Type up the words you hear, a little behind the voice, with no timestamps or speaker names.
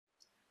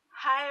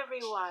Hi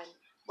everyone,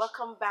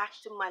 welcome back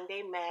to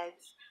Monday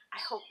Medz. I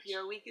hope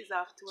your week is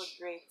off to a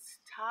great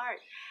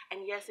start.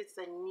 And yes, it's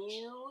a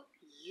new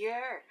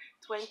year,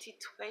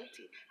 2020.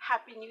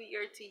 Happy New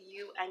Year to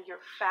you and your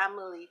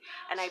family.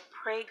 And I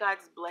pray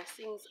God's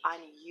blessings on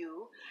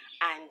you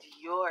and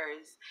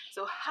yours.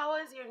 So how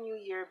has your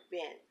new year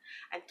been?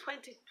 And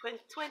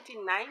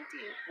 2019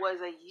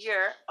 was a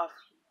year of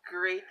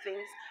great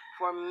things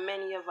for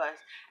many of us.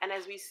 And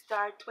as we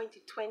start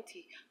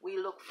 2020, we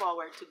look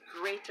forward to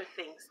greater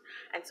things.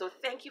 And so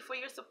thank you for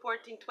your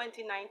support in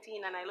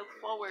 2019, and I look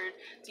forward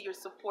to your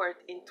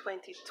support in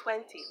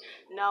 2020.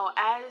 Now,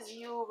 as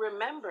you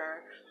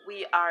remember,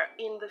 we are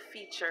in the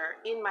feature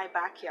In My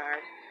Backyard.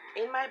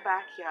 In My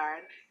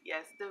Backyard,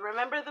 yes.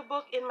 Remember the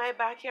book In My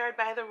Backyard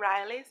by the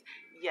Rileys?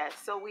 Yes,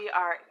 so we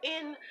are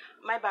in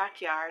my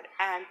backyard,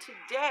 and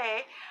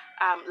today,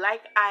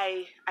 like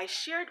I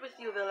shared with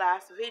you the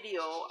last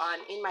video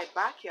on In My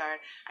Backyard,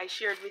 I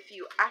shared with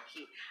you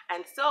Aki.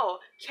 And so,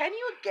 can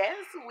you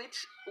guess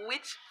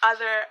which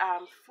other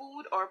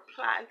food or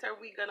plant are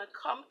we gonna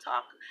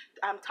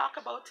talk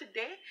about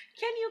today?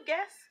 Can you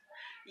guess?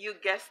 You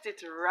guessed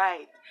it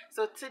right.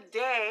 So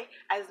today,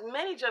 as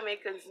many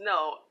Jamaicans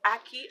know,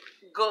 Aki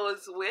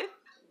goes with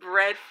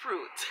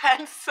breadfruit.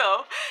 And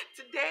so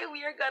today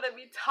we are going to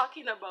be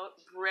talking about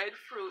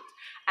breadfruit,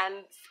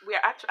 and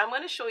I'm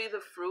going to show you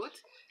the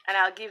fruit, and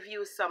I'll give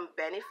you some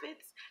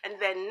benefits, and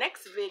then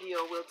next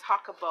video we'll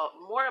talk about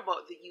more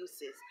about the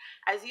uses.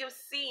 As you've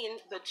seen,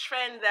 the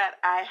trend that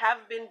I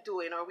have been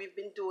doing, or we've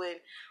been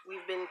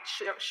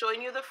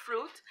showing you the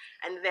fruit,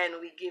 and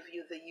then we give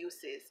you the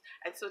uses.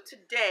 And so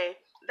today,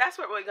 that's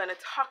what we're going to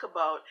talk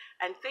about.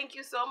 And thank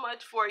you so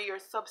much for your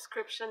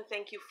subscription.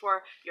 Thank you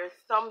for your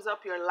thumbs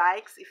up, your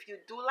likes. If you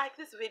do like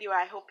this video,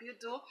 I hope you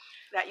do,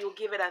 that you'll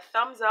give it a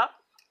thumbs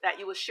up, that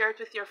you will share it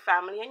with your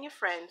family and your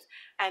friends,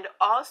 and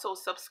also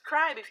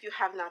subscribe if you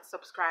have not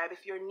subscribed,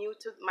 if you're new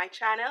to my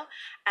channel,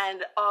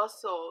 and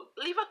also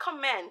leave a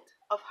comment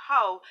of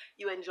how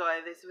you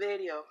enjoy this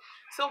video.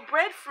 So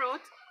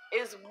breadfruit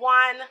is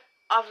one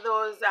of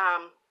those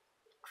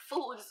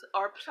foods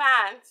or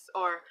plants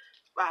or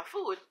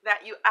food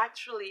that you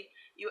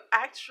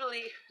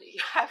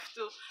have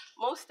to,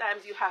 most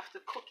times you have to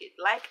cook it.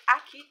 Like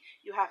Aki,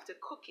 you have to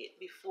cook it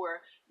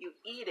before you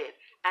eat it.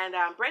 And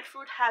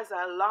breadfruit has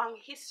a long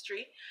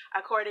history.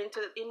 According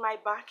to In My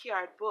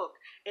Backyard book,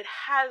 it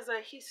has a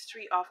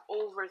history of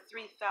over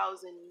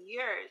 3,000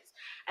 years.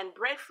 And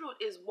breadfruit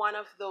is one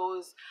of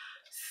those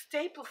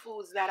staple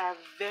foods that are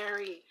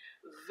very,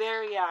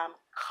 very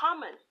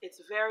common. It's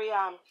very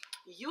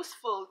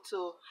useful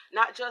to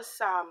not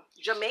just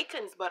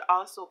Jamaicans, but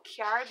also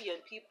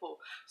Caribbean people.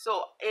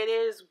 So it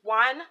is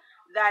one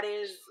that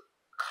is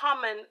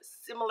common,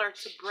 similar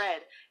to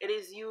bread. It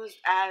is used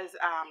as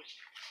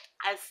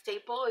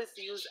staple. It's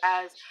used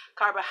as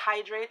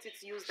carbohydrates.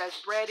 It's used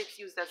as bread. It's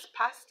used as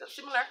pasta,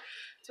 similar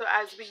to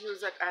as we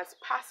use it as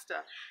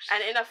pasta.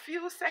 And in a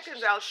few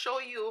seconds, we'll show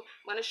you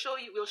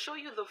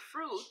the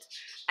fruit,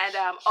 and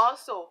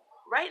also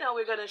right now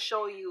we're going to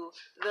show you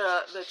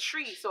the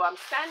tree. So I'm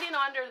standing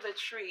under the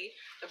tree,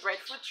 the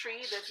breadfruit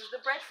tree. This is the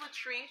breadfruit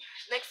tree.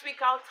 Next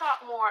week I'll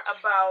talk more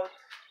about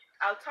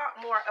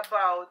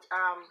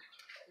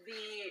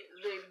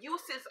the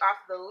uses of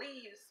the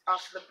leaves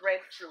of the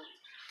breadfruit.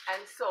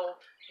 And so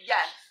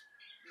yes,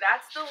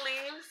 that's the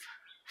leaves.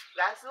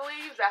 That's the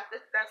leaves. That's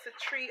the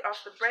tree of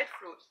the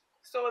breadfruit.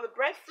 So the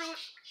breadfruit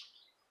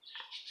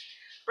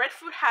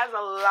has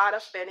a lot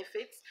of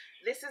benefits.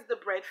 This is the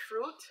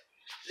breadfruit.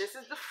 This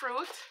is the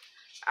fruit.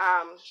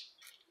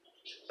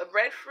 The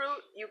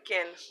breadfruit, you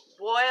can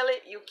boil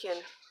it, you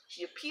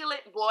peel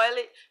it, boil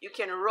it, you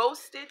can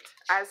roast it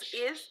as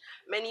is.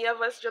 Many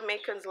of us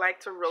Jamaicans like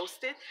to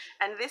roast it.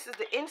 And this is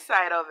the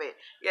inside of it.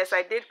 Yes,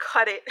 I did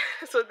cut it.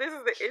 So this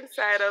is the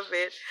inside of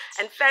it.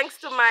 And thanks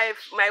to my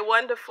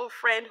wonderful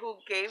friend who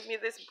gave me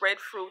this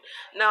breadfruit.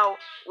 Now,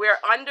 we're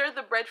under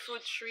the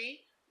breadfruit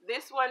tree.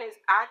 This one is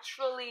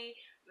actually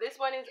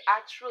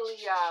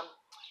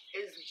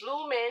is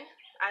blooming,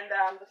 and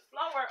the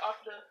flower of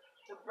the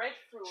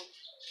breadfruit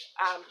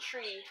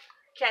tree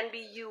can be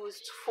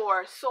used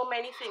for so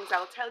many things.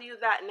 I'll tell you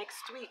that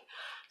next week.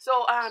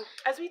 So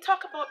as we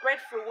talk about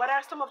breadfruit, what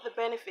are some of the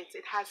benefits?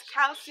 It has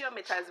calcium,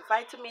 it has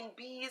vitamin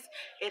B's,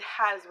 it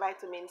has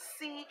vitamin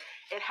C,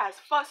 it has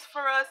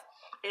phosphorus,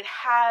 it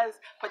has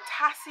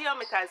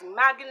potassium, it has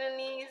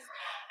manganese.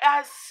 It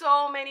has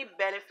so many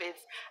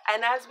benefits.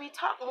 And as we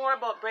talk more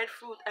about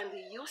breadfruit and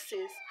the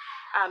uses,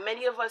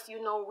 many of us, we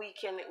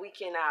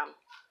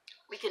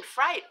can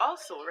fry it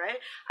also, right?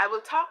 I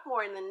will talk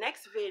more in the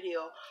next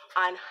video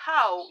on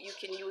how you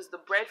can use the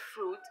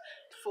breadfruit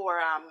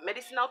for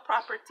medicinal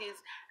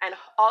properties, and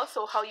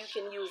also how you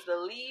can use the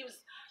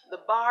leaves, the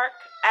bark,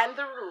 and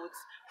the roots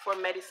for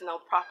medicinal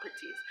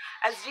properties.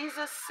 As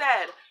Jesus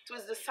said to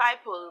his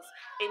disciples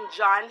in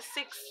John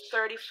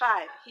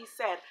 6:35, he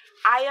said,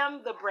 "I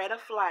am the bread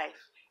of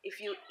life. If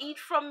you eat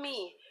from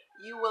me,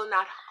 you will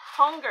not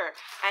hunger,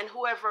 and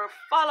whoever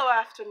follow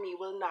after me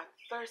will not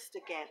thirst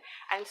again.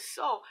 And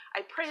so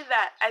I pray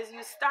that as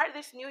you start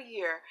this new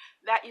year,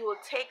 that you will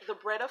take the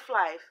bread of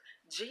life,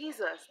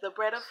 Jesus, the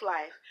bread of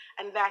life,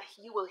 and that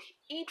you will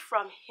eat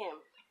from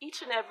him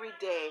each and every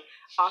day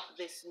of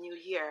this new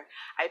year.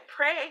 I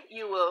pray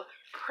you will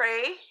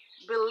pray,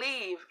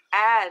 believe,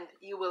 and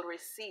you will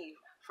receive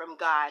from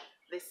God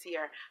this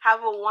year. Have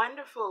a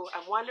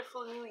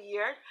wonderful new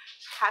year.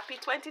 Happy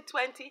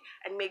 2020,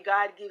 and may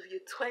God give you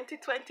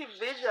 2020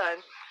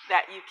 vision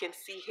that you can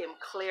see him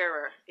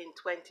clearer in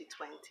 2020.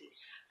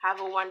 Have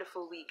a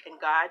wonderful week,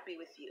 and God be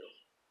with you.